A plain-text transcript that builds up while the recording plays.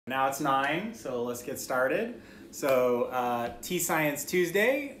Now it's 9, so let's get started. So Tea Science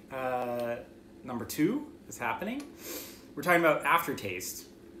Tuesday, number 2 is happening. We're talking about aftertaste.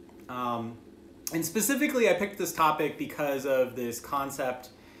 And specifically I picked this topic because of this concept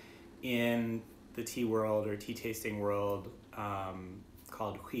in the tea world or tea tasting world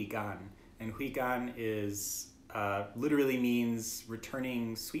called hui gan. And hui gan is literally means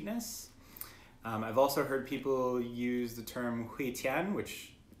returning sweetness. I've also heard people use the term hui tian,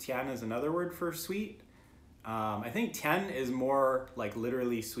 which tian is another word for sweet. I think tian is more like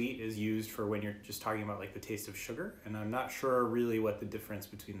literally sweet is used for when you're just talking about like the taste of sugar. And I'm not sure really what the difference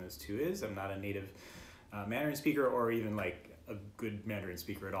between those two is. I'm not a native Mandarin speaker or even like a good Mandarin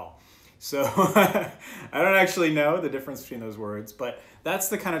speaker at all. So I don't actually know the difference between those words, but that's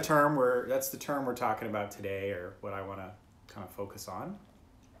the kind of term that's the term we're talking about today, or what I want to kind of focus on.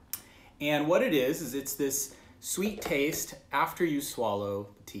 And what it is it's this sweet taste after you swallow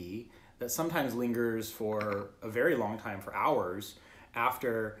the tea that sometimes lingers for a very long time, for hours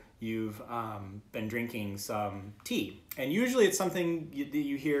after you've been drinking some tea. And usually it's something that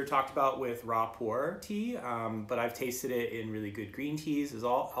you hear talked about with raw pu'er tea, but I've tasted it in really good green teas as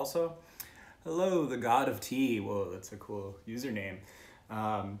also. Hello, the god of tea. Whoa, that's a cool username.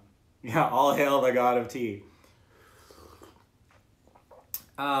 Yeah, all hail the god of tea.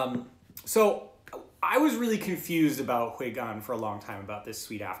 So I was really confused about hui gan for a long time, about this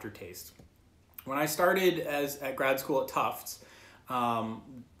sweet aftertaste. When I started at grad school at Tufts, I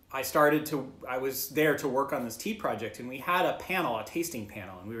was there to work on this tea project, and we had a tasting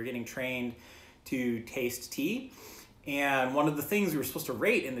panel, and we were getting trained to taste tea. And one of the things we were supposed to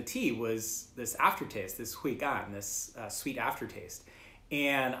rate in the tea was this aftertaste, this hui gan, this sweet aftertaste.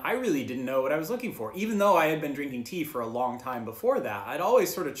 And I really didn't know what I was looking for. Even though I had been drinking tea for a long time before that, I'd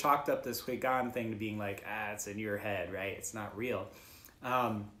always sort of chalked up this hui gan thing to being like, it's in your head, right? It's not real.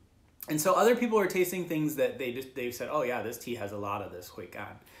 And so other people were tasting things that they said, oh yeah, this tea has a lot of this hui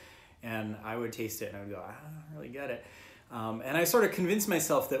gan. And I would taste it and I would go, I don't really get it. And I sort of convinced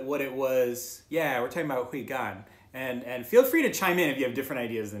myself that what it was, yeah, we're talking about hui gan. And feel free to chime in if you have different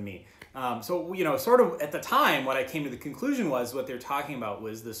ideas than me. So, you know, sort of at the time, what I came to the conclusion was what they're talking about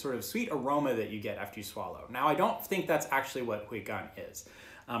was the sort of sweet aroma that you get after you swallow. Now, I don't think that's actually what hui gan is,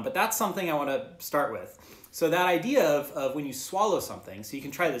 but that's something I want to start with. So that idea of when you swallow something, so you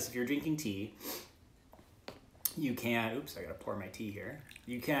can try this if you're drinking tea, you can, oops, I gotta pour my tea here.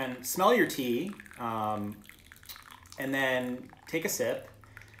 You can smell your tea and then take a sip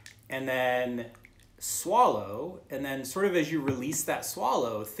and then swallow, and then sort of as you release that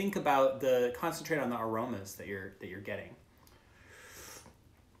swallow, think about concentrate on the aromas that you're getting.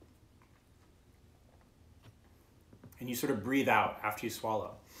 And you sort of breathe out after you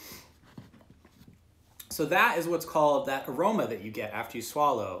swallow. So that is what's called that aroma that you get after you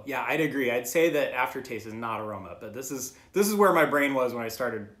swallow. Yeah, I'd agree. I'd say that aftertaste is not aroma, but this is where my brain was when I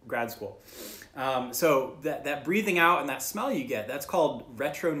started grad school. So that breathing out and that smell you get, that's called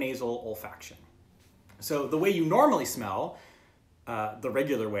retronasal olfaction. So the way you normally smell, the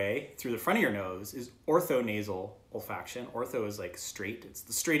regular way, through the front of your nose, is orthonasal olfaction. Ortho is like straight. It's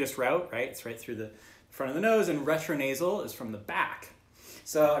the straightest route, right? It's right through the front of the nose, and retronasal is from the back.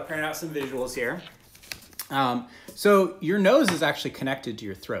 So I printed out some visuals here. So your nose is actually connected to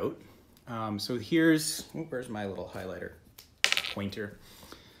your throat. So where's my little highlighter pointer?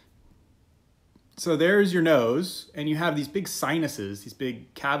 So there's your nose, and you have these big sinuses, these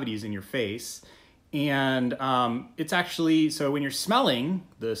big cavities in your face. And it's actually, so when you're smelling,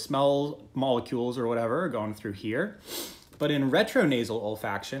 the smell molecules or whatever are going through here. But in retronasal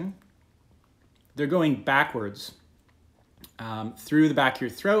olfaction, they're going backwards through the back of your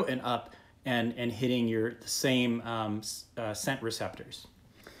throat and up and hitting the same scent receptors.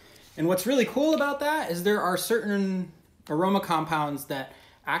 And what's really cool about that is there are certain aroma compounds that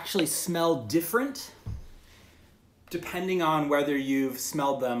actually smell different depending on whether you've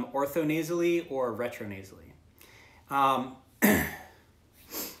smelled them orthonasally or retronasally.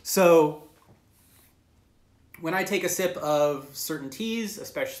 So when I take a sip of certain teas,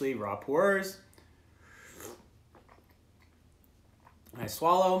 especially raw pu'ers, and I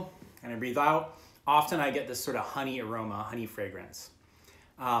swallow and I breathe out, often I get this sort of honey aroma, honey fragrance.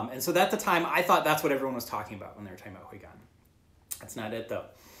 And so at the time, I thought that's what everyone was talking about when they were talking about hui gan. That's not it though.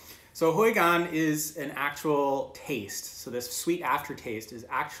 So hui gan is an actual taste. So this sweet aftertaste is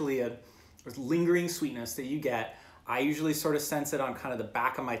actually a lingering sweetness that you get. I usually sort of sense it on kind of the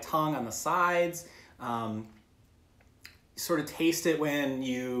back of my tongue, on the sides. Sort of taste it when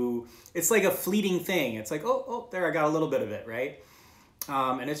it's like a fleeting thing. It's like, oh, there, I got a little bit of it, right?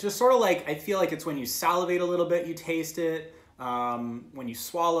 And it's just sort of like, I feel like it's when you salivate a little bit, you taste it. When you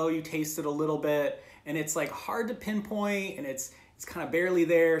swallow, you taste it a little bit, and it's like hard to pinpoint, and it's kind of barely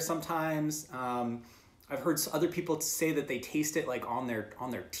there sometimes. I've heard other people say that they taste it like on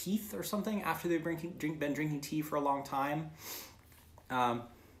their teeth or something after they've been drinking tea for a long time.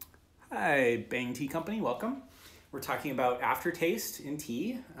 Hi, Bang Tea Company, welcome. We're talking about aftertaste in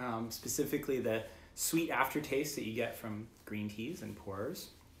tea, specifically the sweet aftertaste that you get from green teas and pours.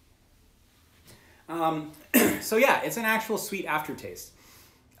 So yeah, it's an actual sweet aftertaste.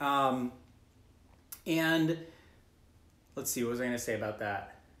 And let's see, what was I going to say about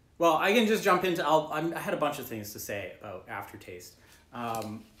that? Well, I can just jump into, I had a bunch of things to say about aftertaste.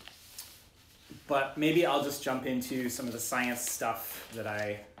 But maybe I'll just jump into some of the science stuff that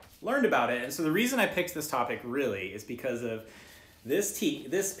I learned about it. And so the reason I picked this topic really is because of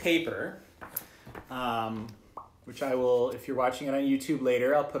this paper, which I will, if you're watching it on YouTube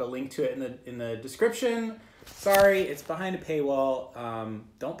later, I'll put a link to it in the description. Sorry, it's behind a paywall.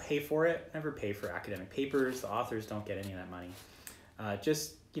 Don't pay for it. Never pay for academic papers. The authors don't get any of that money.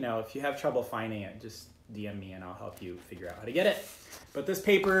 Just, if you have trouble finding it, just DM me and I'll help you figure out how to get it. But this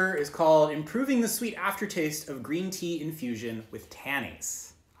paper is called Improving the Sweet Aftertaste of Green Tea Infusion with Tannase.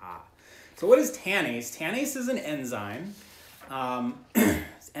 So what is Tannase? Tannase is an enzyme.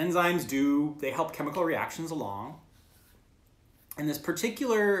 Enzymes they help chemical reactions along. And this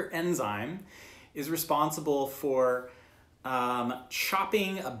particular enzyme is responsible for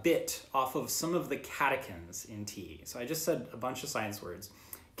chopping a bit off of some of the catechins in tea. So I just said a bunch of science words.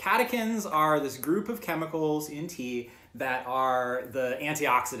 Catechins are this group of chemicals in tea that are the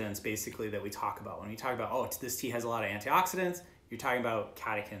antioxidants, basically, that we talk about. When we talk about, oh, this tea has a lot of antioxidants, you're talking about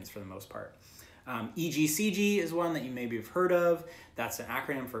catechins for the most part. EGCG is one that you maybe have heard of. That's an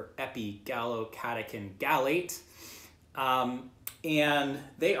acronym for epigallocatechin gallate. And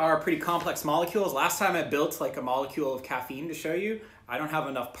they are pretty complex molecules. Last time I built like a molecule of caffeine to show you. I don't have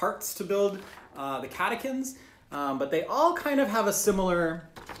enough parts to build the catechins, but they all kind of have a similar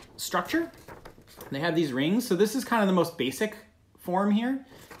structure. They have these rings. So this is kind of the most basic form here.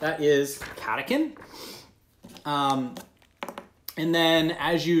 That is catechin. And then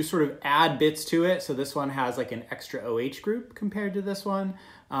as you sort of add bits to it, so this one has like an extra OH group compared to this one,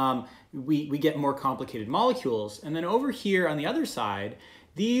 we get more complicated molecules. And then over here on the other side,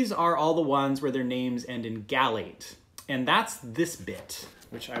 these are all the ones where their names end in gallate. And that's this bit,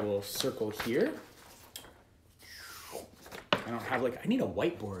 which I will circle here. I don't have I need a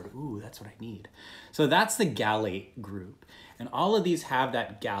whiteboard. Ooh, that's what I need. So that's the gallate group. And all of these have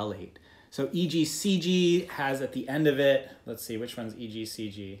that gallate. So EGCG has at the end of it, let's see, which one's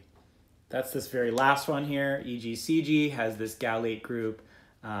EGCG? That's this very last one here. EGCG has this gallate group.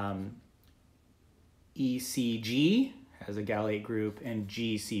 ECG has a gallate group, and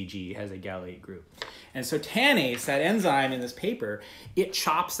GCG has a gallate group. And so Tannase, that enzyme in this paper, it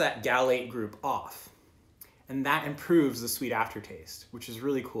chops that gallate group off. And that improves the sweet aftertaste, which is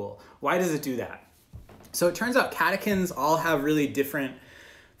really cool. Why does it do that? So it turns out catechins all have really different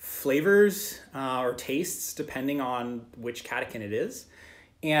flavors or tastes depending on which catechin it is.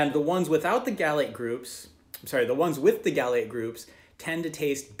 And the ones without the gallate groups, the ones with the gallate groups tend to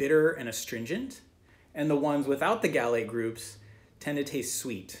taste bitter and astringent. And the ones without the gallate groups tend to taste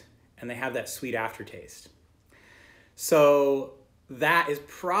sweet, and they have that sweet aftertaste. So that is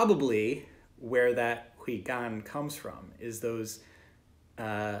probably where that hui gan comes from, is those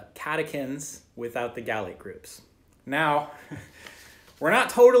catechins without the gallate groups. Now, we're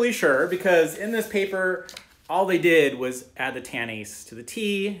not totally sure because in this paper, all they did was add the Tannase to the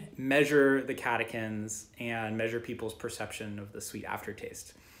tea, measure the catechins, and measure people's perception of the sweet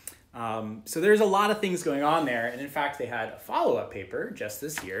aftertaste. So there's a lot of things going on there. And in fact, they had a follow-up paper just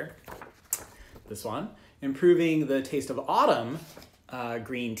this year, this one, improving the taste of autumn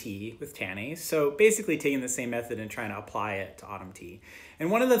green tea with Tannase. So basically taking the same method and trying to apply it to autumn tea. And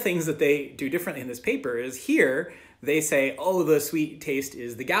one of the things that they do differently in this paper is here, they say, oh, the sweet taste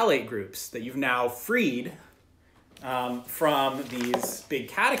is the gallate groups that you've now freed from these big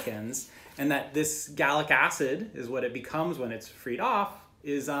catechins, and that this gallic acid is what it becomes when it's freed off,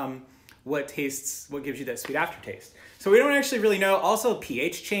 is what gives you that sweet aftertaste. So we don't actually really know. Also,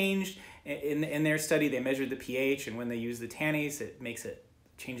 pH changed. In their study, they measured the pH, and when they use the Tannase, it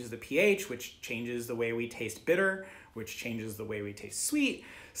changes the pH, which changes the way we taste bitter, which changes the way we taste sweet.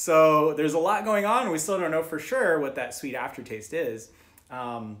 So there's a lot going on, and we still don't know for sure what that sweet aftertaste is.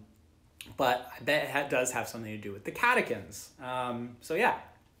 But I bet it does have something to do with the catechins. So yeah,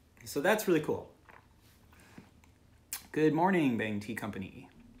 so that's really cool. Good morning, Bang Tea Company.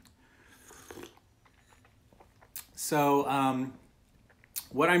 So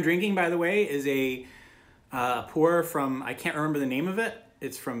what I'm drinking, by the way, is a Pour from, I can't remember the name of it.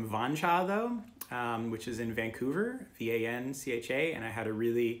 It's from Vancha though, which is in Vancouver, Vancha, and I had a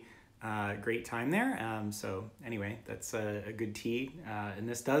really great time there. So anyway, that's a good tea. And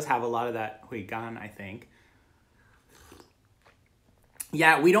this does have a lot of that hui gan, I think.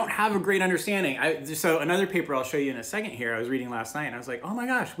 Yeah, we don't have a great understanding. So another paper I'll show you in a second here, I was reading last night and I was like, oh my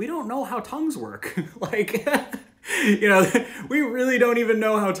gosh, we don't know how tongues work. Like, you know, we really don't even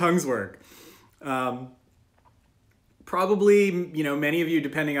know how tongues work. Probably, you know, many of you,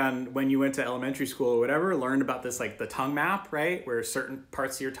 depending on when you went to elementary school or whatever, learned about this, like the tongue map, right? Where certain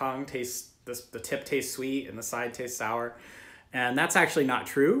parts of your tongue taste, the tip tastes sweet and the side tastes sour. And that's actually not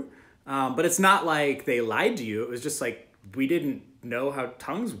true. But it's not like they lied to you. It was just like, we didn't know how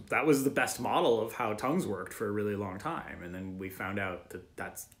tongues, that was the best model of how tongues worked for a really long time. And then we found out that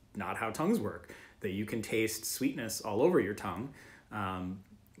that's not how tongues work, that you can taste sweetness all over your tongue.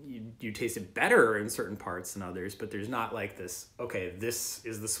 You taste it better in certain parts than others, but there's not like this, okay, this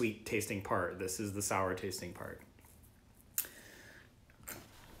is the sweet tasting part, this is the sour tasting part.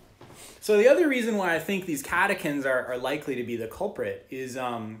 So the other reason why I think these catechins are likely to be the culprit is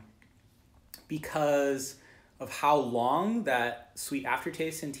because of how long that sweet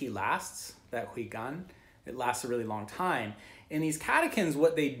aftertaste in tea lasts, that hui gan. It lasts a really long time. And these catechins,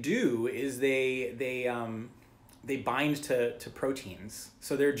 what they do is they bind to proteins.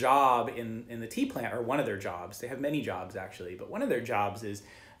 So their job in the tea plant, or one of their jobs, they have many jobs actually, but one of their jobs is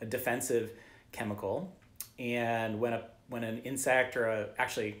a defensive chemical. And when an insect, or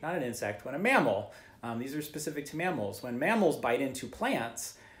actually not an insect, when a mammal, these are specific to mammals, when mammals bite into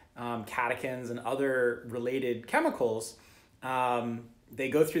plants, catechins and other related chemicals, they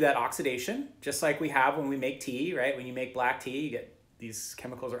go through that oxidation, just like we have when we make tea, right? When you make black tea, you get these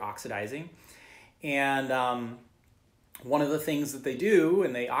chemicals are oxidizing. And one of the things that they do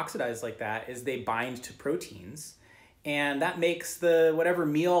when they oxidize like that is they bind to proteins, and that makes the whatever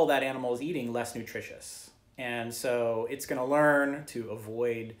meal that animal is eating less nutritious. And so it's going to learn to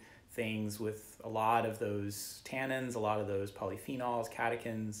avoid things with a lot of those tannins, a lot of those polyphenols,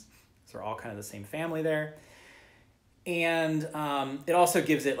 catechins. So they're all kind of the same family there. And it also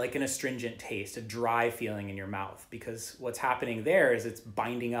gives it like an astringent taste, a dry feeling in your mouth, because what's happening there is it's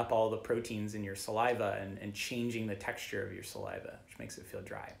binding up all the proteins in your saliva and changing the texture of your saliva, which makes it feel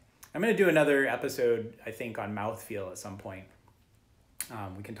dry. I'm going to do another episode, I think, on mouthfeel at some point.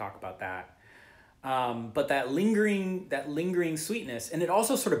 We can talk about that. But that lingering sweetness, and it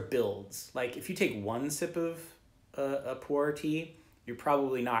also sort of builds. Like if you take one sip of a pu'er tea, you're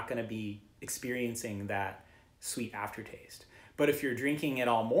probably not going to be experiencing that sweet aftertaste. But if you're drinking it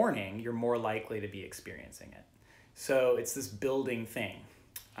all morning, you're more likely to be experiencing it. So it's this building thing.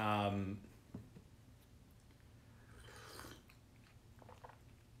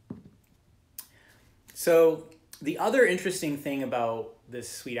 So the other interesting thing about this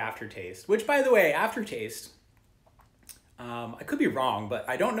sweet aftertaste, which by the way, aftertaste, I could be wrong, but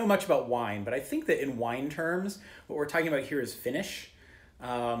I don't know much about wine, but I think that in wine terms, what we're talking about here is finish.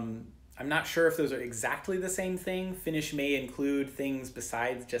 I'm not sure if those are exactly the same thing. Finish may include things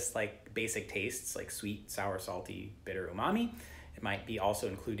besides just like basic tastes, like sweet, sour, salty, bitter, umami. It might be also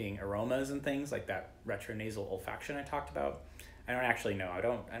including aromas and things like that retronasal olfaction I talked about. I don't actually know. I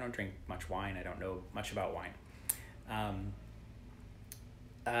don't drink much wine. I don't know much about wine.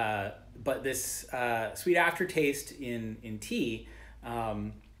 But this sweet aftertaste in tea,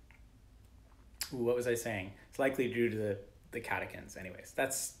 what was I saying? It's likely due to the catechins. Anyways,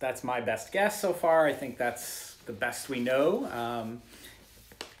 that's my best guess so far. I think that's the best we know.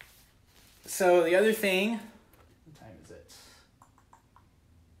 So the other thing, what time is it?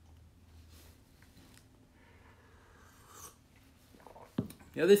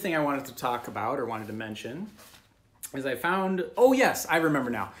 The other thing I wanted to talk about or wanted to mention is I found, oh yes, I remember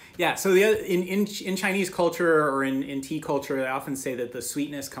now. Yeah, so in Chinese culture or in tea culture, they often say that the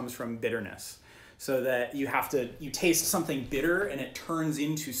sweetness comes from bitterness. So that you taste something bitter and it turns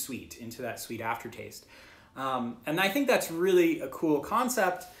into sweet, into that sweet aftertaste. And I think that's really a cool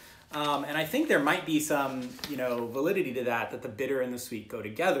concept. And I think there might be some, validity to that the bitter and the sweet go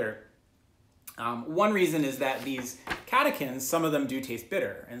together. One reason is that these catechins, some of them do taste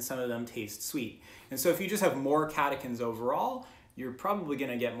bitter and some of them taste sweet. And so if you just have more catechins overall, you're probably going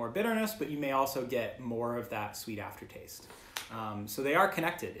to get more bitterness, but you may also get more of that sweet aftertaste. So they are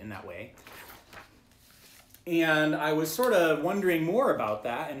connected in that way. And I was sort of wondering more about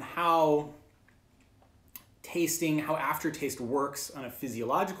that and how aftertaste works on a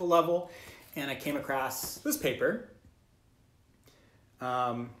physiological level. And I came across this paper.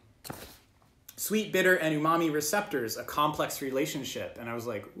 Sweet, bitter, and umami receptors, a complex relationship. And I was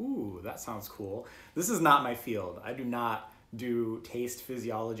like, ooh, that sounds cool. This is not my field. I do not do taste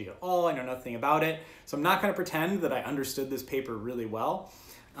physiology at all. I know nothing about it. So I'm not going to pretend that I understood this paper really well.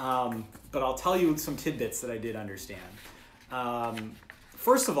 But I'll tell you some tidbits that I did understand.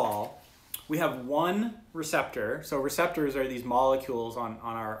 First of all, we have one receptor. So receptors are these molecules on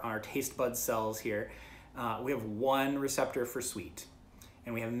our taste bud cells here. We have one receptor for sweet,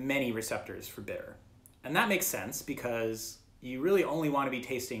 and we have many receptors for bitter. And that makes sense because you really only want to be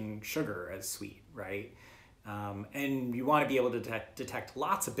tasting sugar as sweet, right? And you want to be able to detect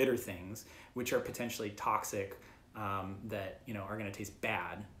lots of bitter things, which are potentially toxic, that are going to taste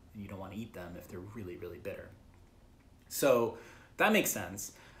bad. You don't want to eat them if they're really, really bitter. So that makes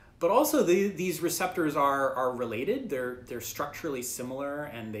sense. But also these receptors are related. They're structurally similar,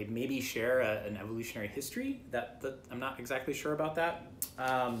 and they maybe share an evolutionary history. That I'm not exactly sure about that.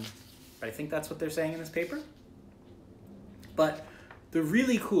 But I think that's what they're saying in this paper. But the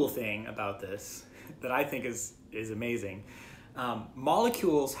really cool thing about this that I think is amazing,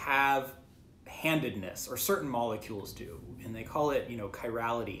 molecules have handedness, or certain molecules do, and they call it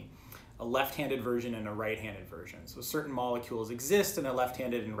chirality. A left-handed version and a right-handed version. So certain molecules exist in a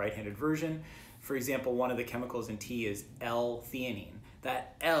left-handed and right-handed version. For example, one of the chemicals in tea is L-theanine.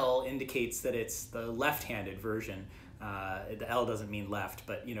 That L indicates that it's the left-handed version. The L doesn't mean left,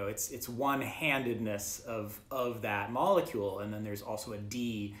 but it's one-handedness of that molecule. And then there's also a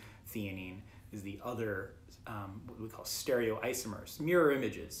D-theanine, is the other what we call stereoisomers, mirror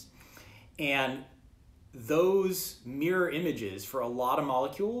images. And those mirror images for a lot of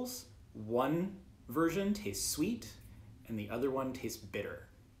molecules, one version tastes sweet and the other one tastes bitter,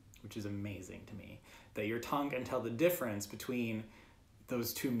 which is amazing to me, that your tongue can tell the difference between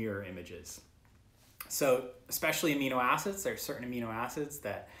those two mirror images. So especially amino acids, there are certain amino acids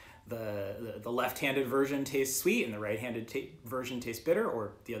that the left-handed version tastes sweet and the right-handed version tastes bitter,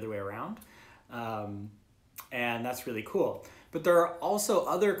 or the other way around. And that's really cool. But there are also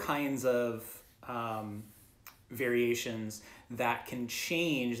other kinds of variations that can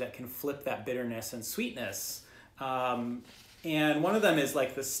change, that can flip that bitterness and sweetness. And one of them is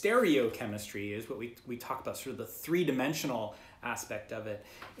like the stereochemistry, is what we talk about, sort of the three-dimensional aspect of it.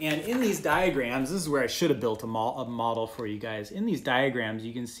 And in these diagrams, this is where I should have built a model for you guys. In these diagrams,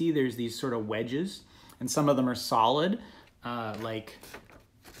 you can see there's these sort of wedges, and some of them are solid, like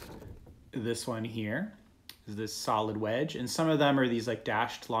this one here is this solid wedge, and some of them are these like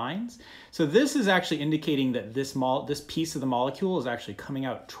dashed lines. So this is actually indicating that this piece of the molecule is actually coming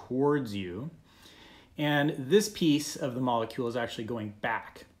out towards you, and this piece of the molecule is actually going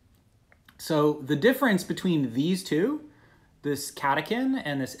back. So the difference between these two, this catechin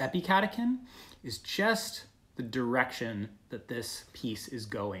and this epicatechin, is just the direction that this piece is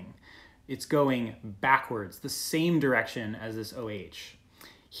going. It's going backwards, the same direction as this OH.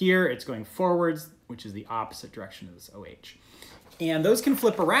 Here it's going forwards, which is the opposite direction of this OH. And those can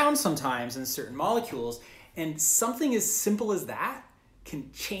flip around sometimes in certain molecules, and something as simple as that can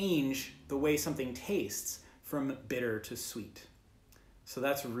change the way something tastes from bitter to sweet. So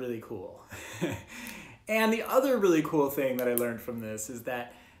that's really cool. And the other really cool thing that I learned from this is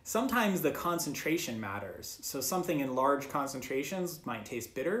that sometimes the concentration matters. So something in large concentrations might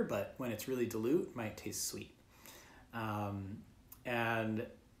taste bitter, but when it's really dilute, it might taste sweet.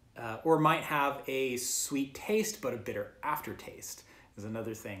 Or might have a sweet taste, but a bitter aftertaste is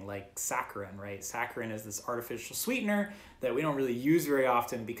another thing, like saccharin, right? Saccharin is this artificial sweetener that we don't really use very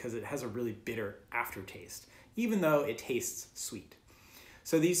often because it has a really bitter aftertaste, even though it tastes sweet.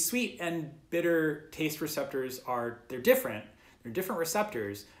 So these sweet and bitter taste receptors they're different. They're different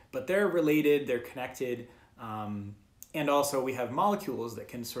receptors, but they're related, they're connected. And also we have molecules that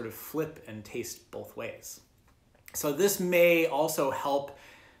can sort of flip and taste both ways. So this may also help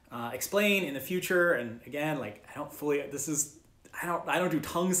explain in the future, and again, like I don't do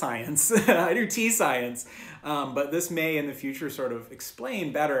tongue science, I do tea science, but this may in the future sort of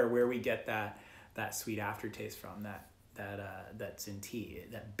explain better where we get that sweet aftertaste from, that's in tea,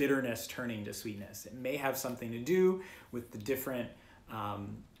 that bitterness turning to sweetness. It may have something to do with the different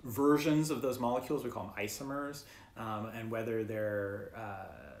versions of those molecules, we call them isomers, and whether they're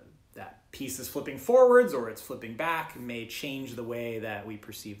that piece is flipping forwards or it's flipping back may change the way that we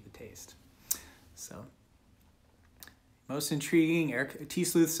perceive the taste. So, most intriguing, Eric T.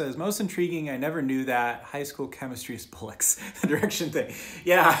 Sleuth says, most intriguing, I never knew that high school chemistry is Bullock's direction thing.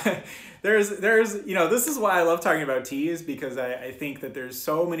 Yeah, there's this is why I love talking about tea, is because I think that there's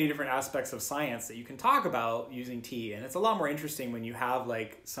so many different aspects of science that you can talk about using tea, and it's a lot more interesting when you have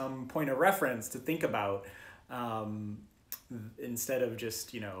like some point of reference to think about, instead of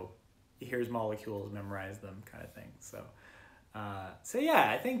just, here's molecules, memorize them, kind of thing. So, so yeah,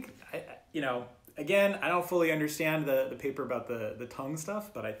 I think you know, again, I don't fully understand the paper about the tongue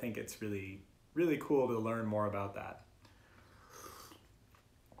stuff, but I think it's really cool to learn more about that.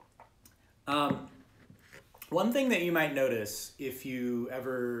 One thing that you might notice if you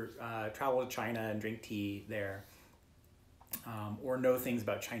ever travel to China and drink tea there, or know things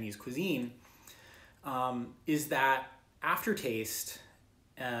about Chinese cuisine, is that aftertaste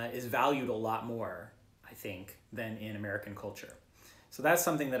is valued a lot more, I think, than in American culture. So that's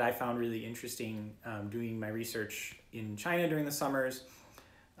something that I found really interesting doing my research in China during the summers.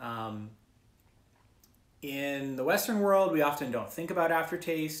 In the Western world, we often don't think about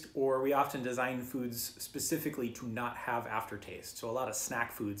aftertaste, or we often design foods specifically to not have aftertaste. So a lot of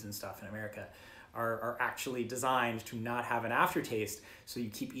snack foods and stuff in America are actually designed to not have an aftertaste, so you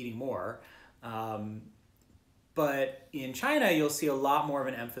keep eating more. But in China, you'll see a lot more of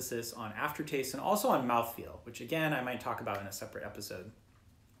an emphasis on aftertaste and also on mouthfeel, which again, I might talk about in a separate episode.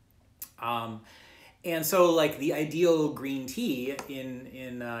 And so like the ideal green tea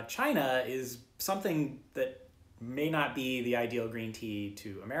in China is something that may not be the ideal green tea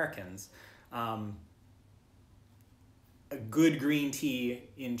to Americans. A good green tea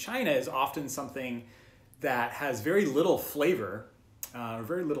in China is often something that has very little flavor,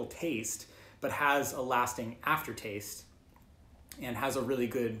 very little taste, but has a lasting aftertaste and has a really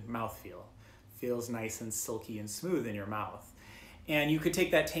good mouthfeel. Feels nice and silky and smooth in your mouth. And you could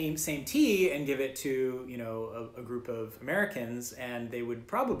take that same tea and give it to, you know, a group of Americans, and they would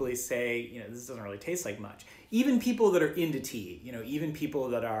probably say, you know, this doesn't really taste like much. Even people that are into tea, you know, even people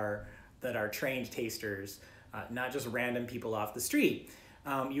that are trained tasters, not just random people off the street,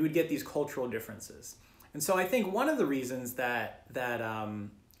 you would get these cultural differences. And so I think one of the reasons that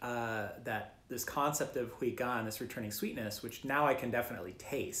this concept of hui gan, this returning sweetness, which now I can definitely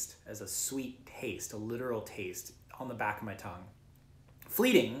taste as a sweet taste, a literal taste on the back of my tongue.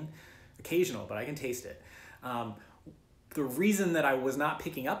 Fleeting, occasional, but I can taste it. The reason that I was not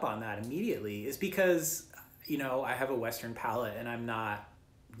picking up on that immediately is because, you know, I have a Western palate and I'm not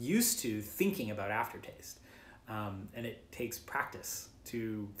used to thinking about aftertaste. And it takes practice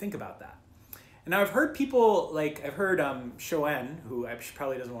to think about that. And I've heard people, like, I've heard Shoen, who she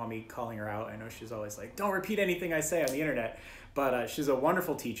probably doesn't want me calling her out. I know she's always like, don't repeat anything I say on the internet. But she's a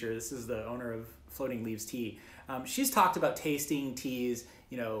wonderful teacher. This is the owner of Floating Leaves Tea. She's talked about tasting teas,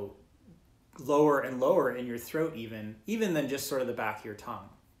 you know, lower and lower in your throat even than just sort of the back of your tongue.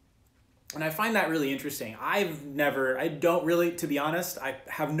 And I find that really interesting. I don't really, to be honest, I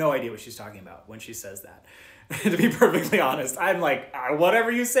have no idea what she's talking about when she says that. To be perfectly honest, I'm like,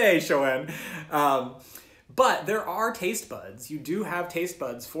 whatever you say, Shoen. But there are taste buds. You do have taste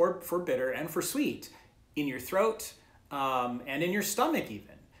buds for bitter and for sweet in your throat and in your stomach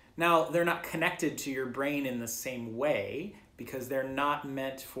even. Now, they're not connected to your brain in the same way because they're not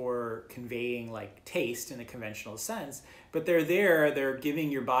meant for conveying like taste in a conventional sense, but they're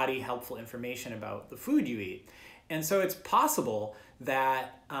giving your body helpful information about the food you eat. And so it's possible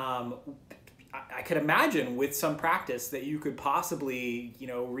that I could imagine with some practice that you could possibly, you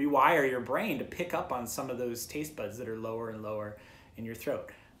know, rewire your brain to pick up on some of those taste buds that are lower and lower in your throat.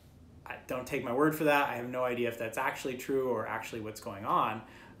 Don't take my word for that. I have no idea if that's actually true or actually what's going on.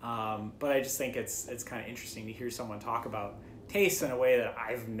 But I just think it's kind of interesting to hear someone talk about taste in a way that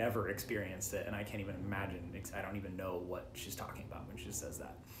I've never experienced it, and I can't even imagine. I don't even know what she's talking about when she says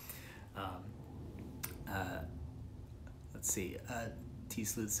that. Let's see. Tea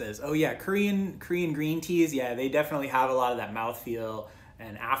Sleuth says, oh yeah, Korean green teas, yeah, they definitely have a lot of that mouthfeel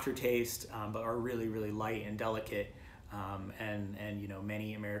and aftertaste, but are really, really light and delicate. And you know,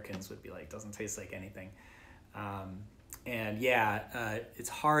 many Americans would be like, doesn't taste like anything. And yeah, it's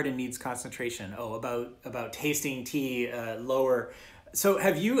hard and needs concentration. Oh, about tasting tea lower. So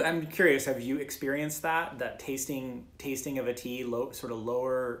I'm curious, have you experienced that tasting of a tea sort of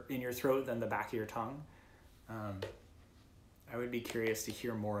lower in your throat than the back of your tongue? I would be curious to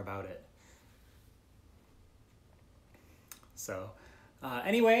hear more about it. So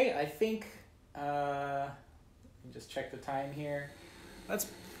anyway, I think, let me just check the time here. That's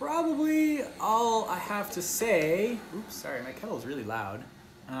probably all I have to say. Oops, sorry, my kettle's really loud.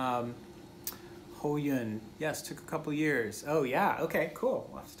 Ho Yun, yes, took a couple years. Oh yeah, okay, cool.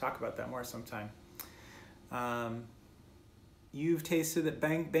 We'll have to talk about that more sometime. You've tasted that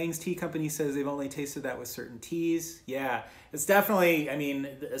Bang's Tea Company says they've only tasted that with certain teas. Yeah, it's definitely, I mean,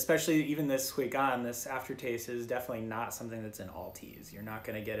 especially even this hui gan, this aftertaste is definitely not something that's in all teas. You're not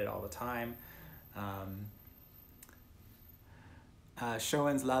going to get it all the time.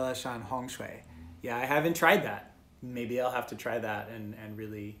 Shoen's Lala Shan Hong Shui. Yeah, I haven't tried that. Maybe I'll have to try that and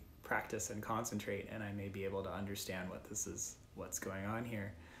really practice and concentrate, and I may be able to understand what's going on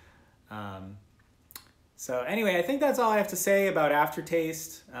here. So anyway, I think that's all I have to say about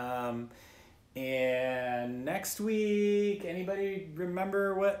Aftertaste. And next week, anybody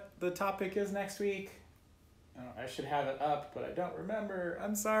remember what the topic is next week? I should have it up, but I don't remember.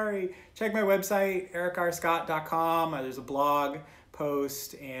 I'm sorry. Check my website, ericarscott.com. There's a blog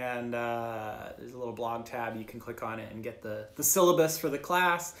post, and there's a little blog tab. You can click on it and get the syllabus for the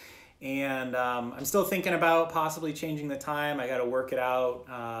class. And I'm still thinking about possibly changing the time. I got to work it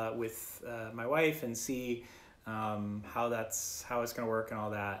out with my wife and see how it's going to work and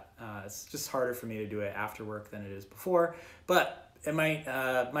all that. It's just harder for me to do it after work than it is before, but it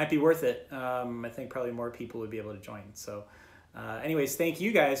might be worth it. I think probably more people would be able to join. So anyways, thank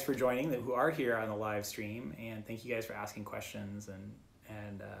you guys for joining who are here on the live stream, and thank you guys for asking questions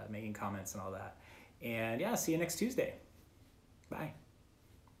and making comments and all that. And yeah, see you next Tuesday. Bye.